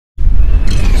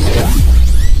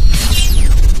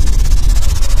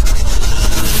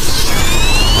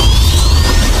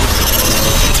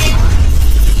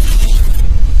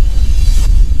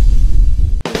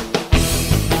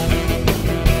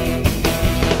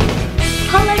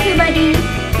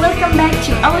welcome back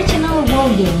to our channel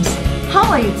World Games. How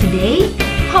are you today?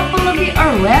 Hope all of you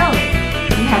are well.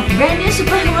 We have brand new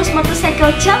Superheroes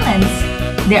Motorcycle Challenge.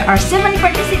 There are 7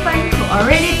 participants who are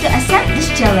ready to accept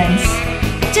this challenge.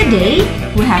 Today,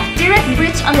 we have direct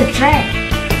bridge on the track.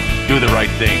 Do the right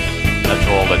thing. That's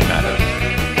all that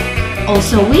matters.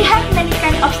 Also, we have many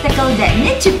kind of obstacles that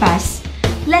need to pass.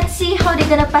 Let's see how they're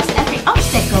gonna pass every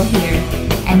obstacle here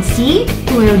and see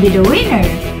who will be the winner.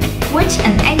 Watch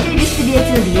and enjoy this video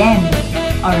till the end.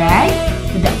 Alright,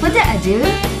 without further ado,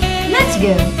 let's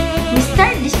go! We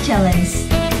start this challenge.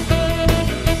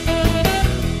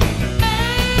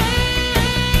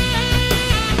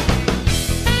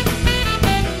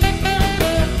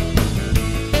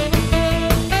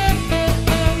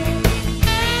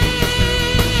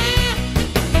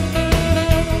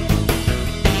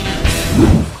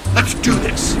 Let's do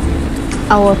this!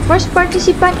 Our first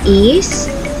participant is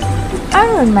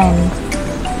Ironman.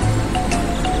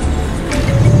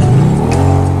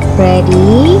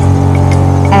 Ready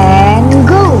and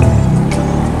go!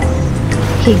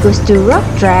 He goes to rock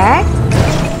track.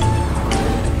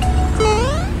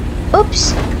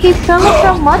 Oops, he fell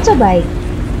from motorbike.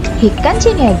 He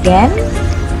continue again.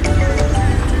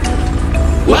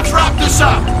 Let's wrap this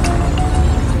up!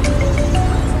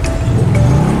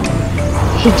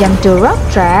 He jumped to rock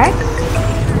track.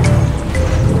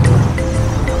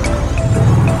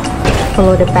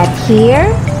 Follow the path here.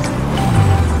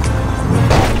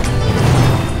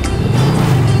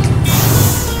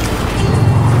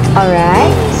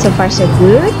 Alright, so far so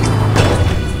good.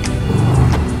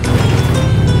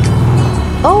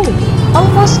 Oh,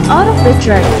 almost out of the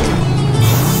track.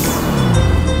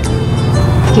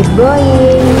 Keep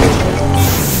going.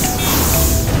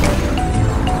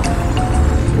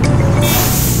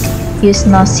 Use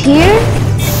nose here.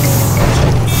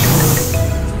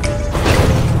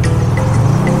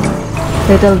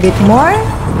 Little bit more.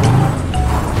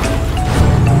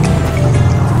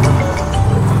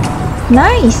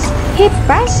 Nice! He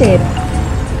passed it.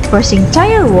 Crossing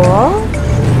tire wall.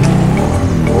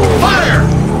 Fire!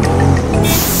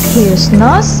 Use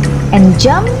nose and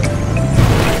jump.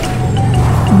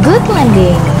 Good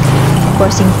landing.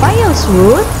 Crossing piles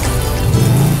wood.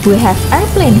 We have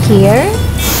airplane here.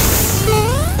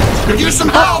 Could use some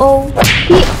help! Uh-oh,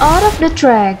 he out of the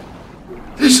track.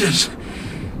 This is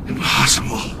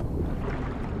impossible.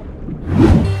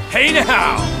 Hey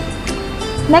now!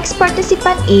 Next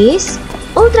participant is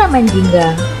Ultraman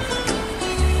Ginga.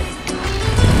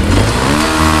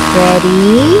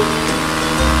 Ready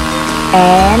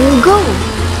and go!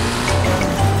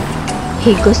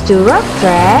 He goes to rock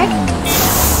track.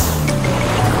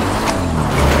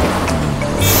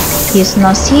 His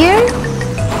nose here.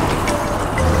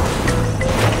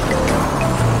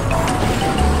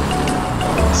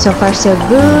 So far so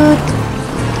good.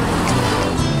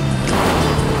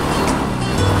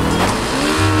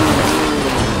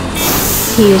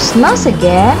 He used nose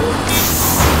again.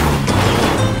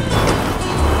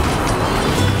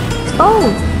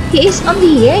 Oh, he is on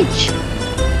the edge.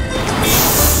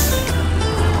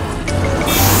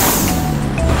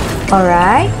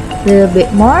 Alright, little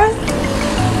bit more.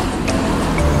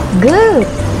 Good,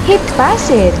 he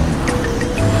passed it.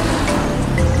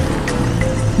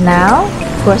 Now,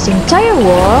 crossing tire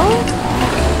wall.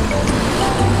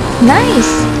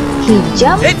 Nice! He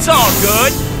jumped. It's all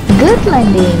good! Good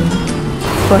landing.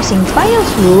 Crossing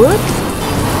piles wood.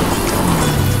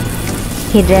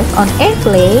 He drive on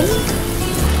airplane.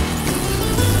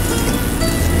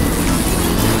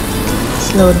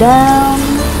 Slow down.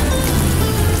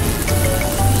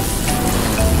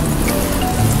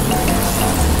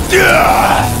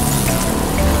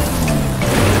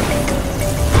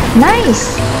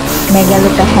 Nice! Mega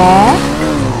look ahead.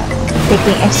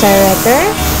 Taking accelerator.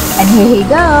 And here he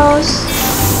goes.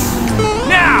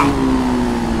 Now!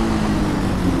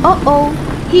 Uh-oh,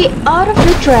 he out of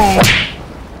the track.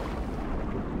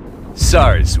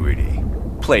 Sorry, sweetie.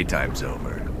 Playtime's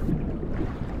over.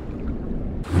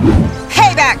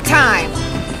 Payback time!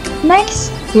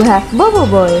 Next, we have Bobo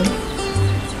Boy.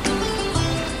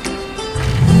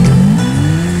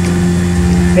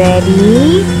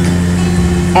 Ready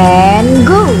and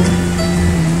go!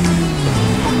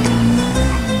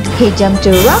 He jumped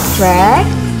to rock track.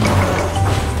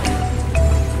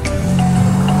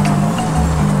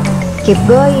 Keep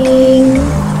going.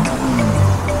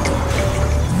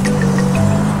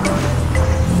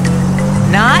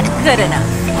 Not good enough.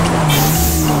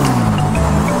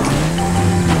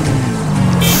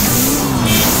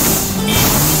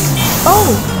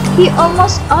 Oh, he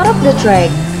almost out of the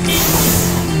track.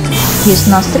 Use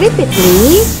nose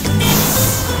repeatedly.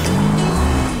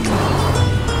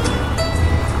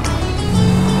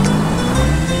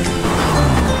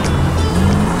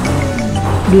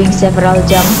 Doing several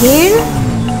jump here.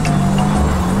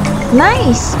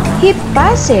 Nice! He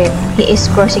passed it. He is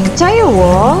crossing tire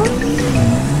wall.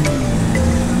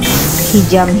 He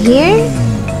jump here.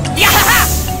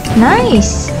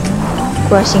 Nice!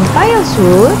 Crossing pile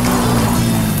shoot.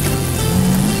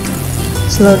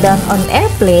 Slow down on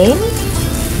airplane.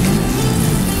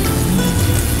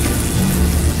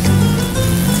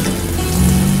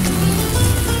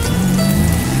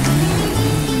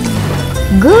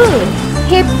 Good!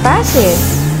 He passes.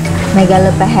 Mega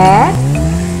loop ahead.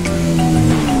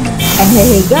 And here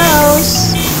he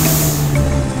goes.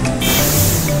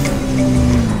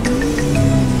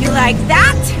 You like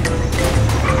that?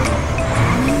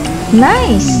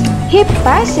 Nice! He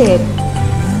passed it.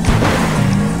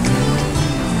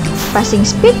 Passing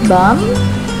speed bump.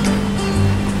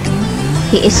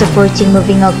 He is approaching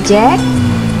moving object.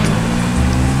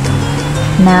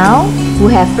 Now,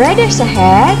 we have riders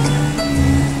ahead.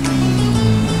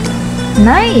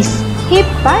 Nice! He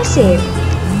passed it.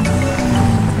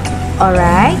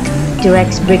 Alright,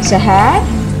 T-Rex brakes ahead.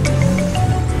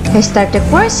 He started to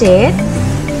cross it.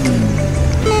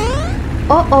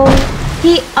 Uh-oh,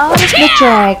 he out of the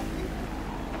track.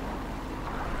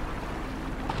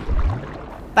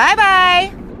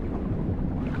 Bye-bye.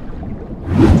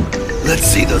 Let's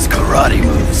see those karate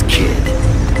moves, kid.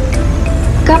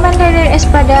 Kamen Rider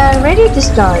Espada ready to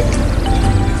start.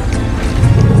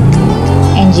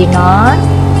 Engine on.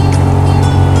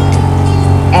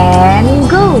 And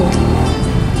go.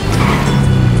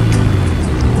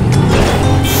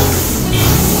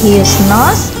 He use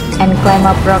nose and climb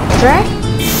up rock track.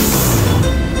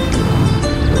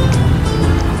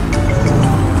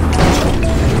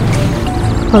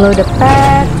 Follow the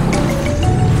path.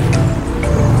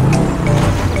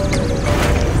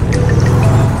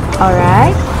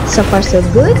 Alright, so far so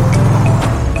good.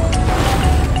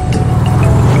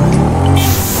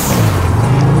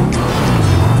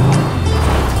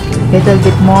 Little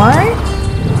bit more.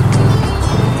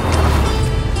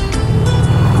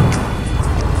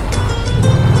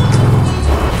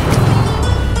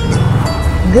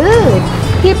 Good.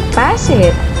 He passed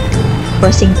it.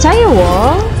 Crossing tire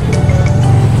wall.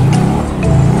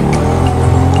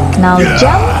 Now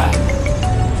jump.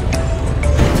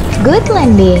 Good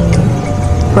landing.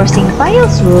 Crossing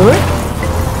piles route.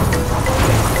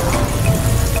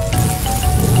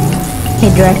 He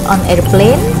drive on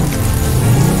airplane.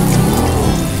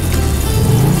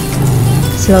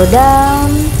 Slow down.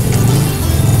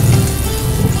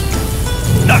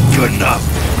 Not good enough.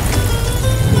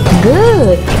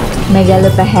 Good. Mega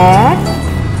loop ahead.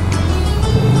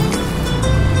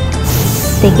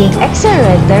 Taking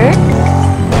accelerator.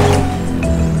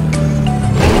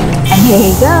 And here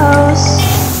he goes.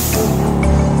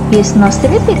 Use nose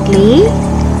repeatedly.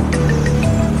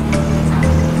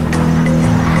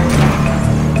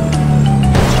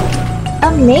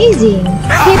 Amazing!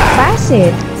 He passed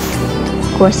it.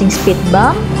 Crossing speed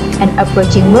bump and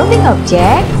approaching moving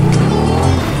object.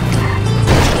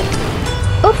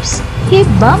 Oops! He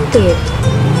bumped it.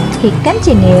 He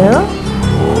continue.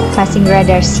 Passing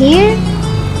radars here.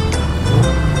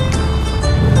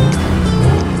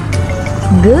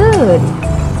 Good.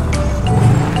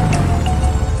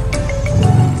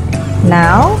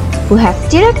 Now we have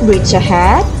T-Rex bridge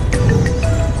ahead.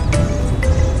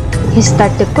 He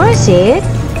start to cross it.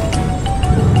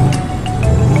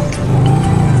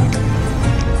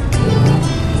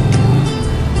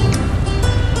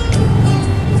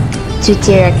 Two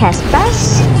T-Rex has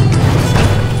passed.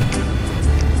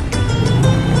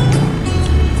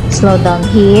 Slow down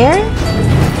here.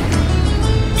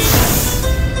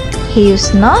 He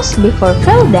used nose before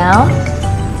fell down.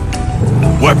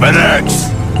 Weapon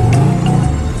X!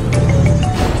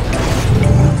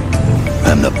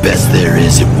 I'm the best there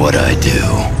is at what I do.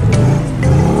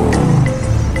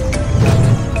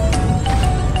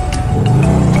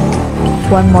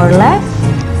 One more left.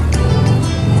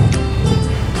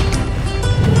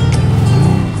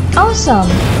 Awesome!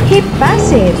 He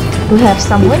passed it. We have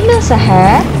some windows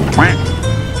ahead.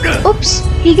 Oops!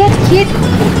 He got hit.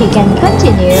 He can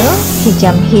continue. He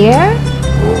jumped here.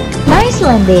 Nice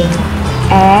landing.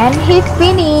 And he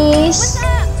finished.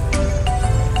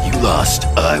 You lost,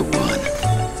 I won.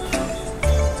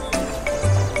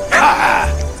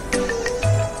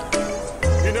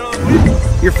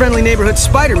 Your friendly neighborhood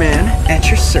Spider-Man at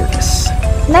your service.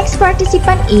 Next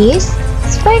participant is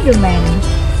Spider-Man.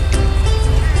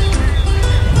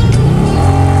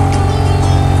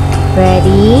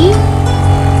 Ready?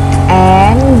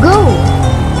 And go!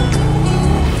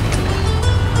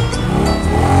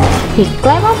 He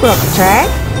climb up rock track.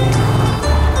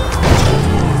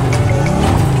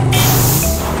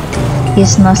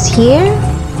 His nose here.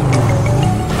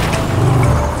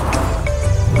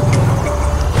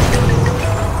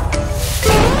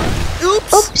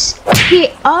 Oops! He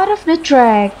out of the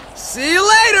track. See you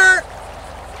later!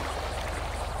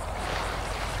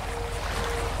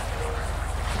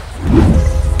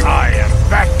 I am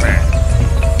Batman.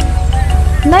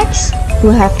 Next,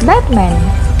 we have Batman.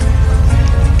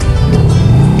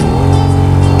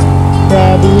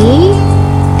 Ready?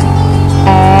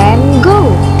 And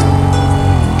go!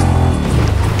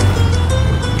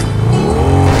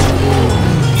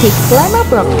 He climb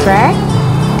up rock track.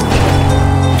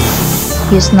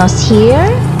 Use nose here.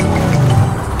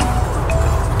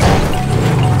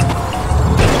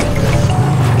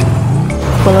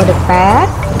 Follow the path.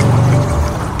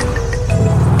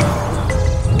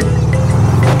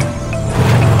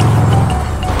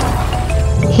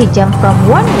 He jumped from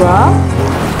one rock.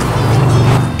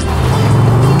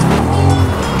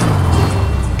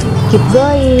 Keep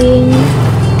going.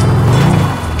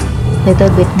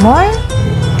 Little bit more.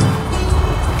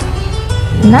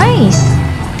 Nice.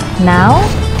 Now,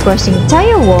 crossing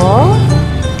tire wall.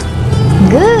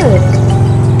 Good.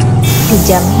 He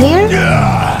jump here.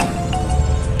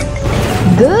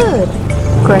 Good.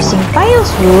 Crossing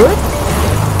piles wood.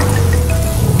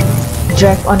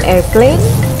 Drive on airplane.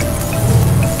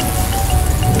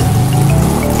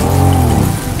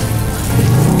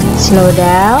 Slow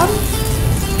down.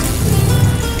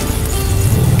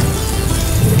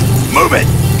 Move it.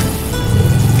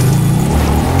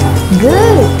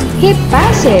 Good. He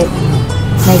passed it.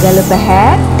 Mega loop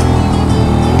ahead.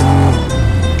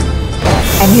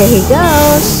 And here he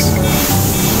goes.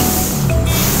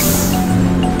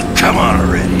 Come on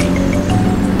already.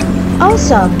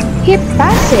 Awesome. He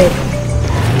passed it.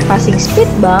 Passing speed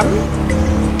bump.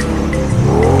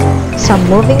 Some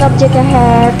moving object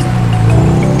ahead.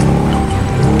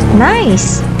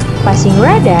 Nice. Passing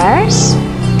radars.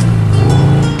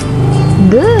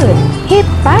 Good. He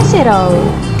passed it all.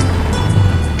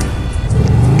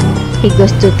 He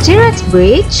goes to T-Rex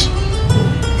Bridge.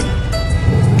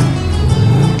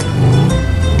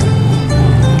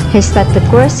 He starts to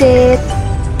cross it.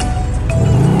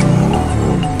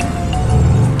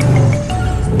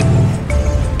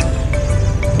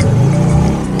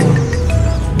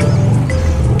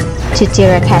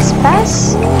 T-Rex has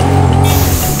passed.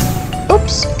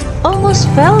 Oops, almost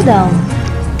fell down.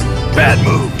 Bad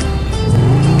move.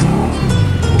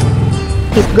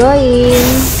 Keep going.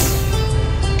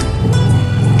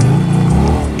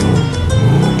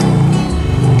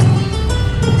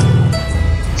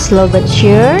 Slow but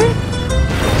sure.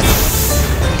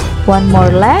 One more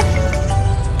left.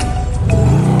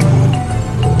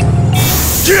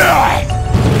 Yeah!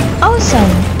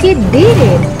 Awesome, he did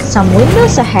it. Some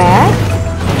windows ahead.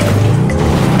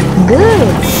 Good,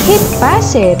 he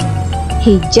passed it.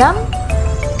 He jumped.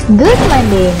 Good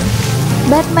landing.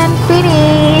 Batman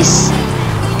finish.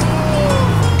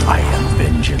 I am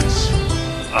vengeance.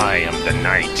 I am the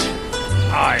night.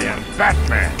 I am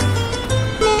Batman.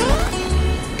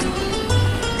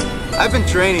 I've been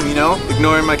training, you know,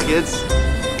 ignoring my kids.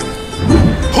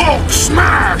 Hulk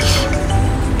smash!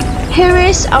 Here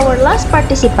is our last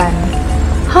participant,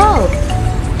 Hulk.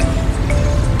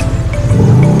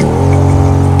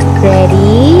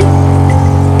 Ready?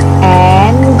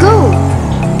 And go!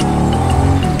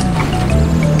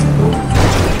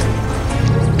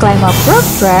 Climb up rock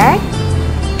track.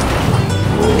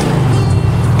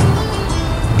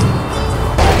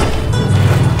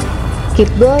 Keep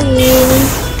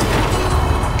going.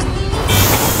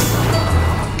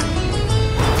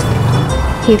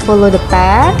 He follow the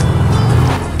path.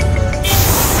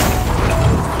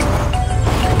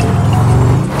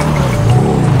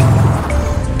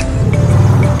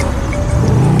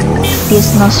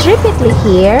 Use nose repeatedly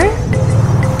here.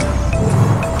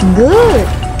 Good.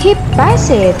 He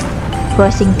passed it.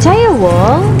 Crossing tire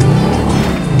wall.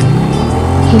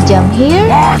 He jump here.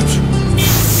 What?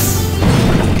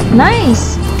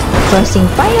 Nice. Crossing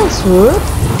piles wood.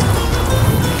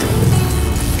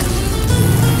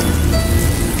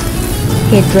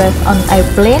 He drive on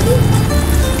airplane.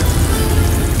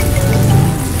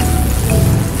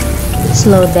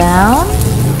 Slow down.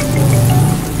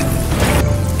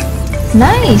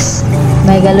 Nice.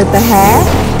 Mega loop ahead.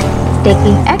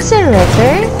 Taking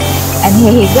accelerator. And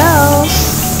here he goes.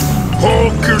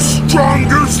 Hulk is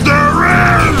strongest there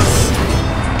is!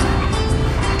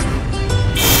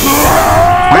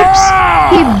 Oops.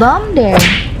 He bumped there.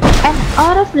 And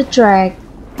out of the track.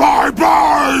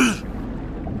 Bye-bye!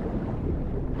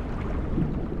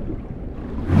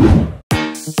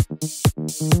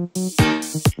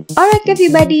 Alright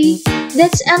everybody,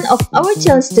 that's end of our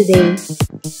challenge today.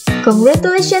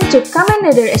 Congratulations to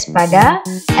Commander Espada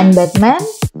and Batman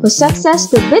who success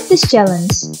to beat this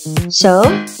challenge. So,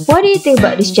 what do you think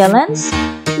about this challenge?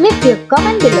 Leave your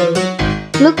comment below.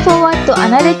 Look forward to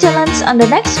another challenge on the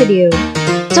next video.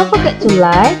 Don't forget to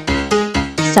like,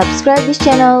 subscribe this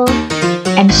channel,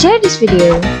 and share this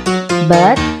video.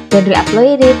 But don't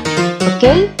re-upload it,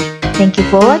 okay? Thank you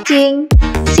for watching.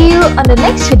 See you on the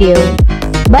next video.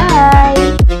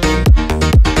 Bye!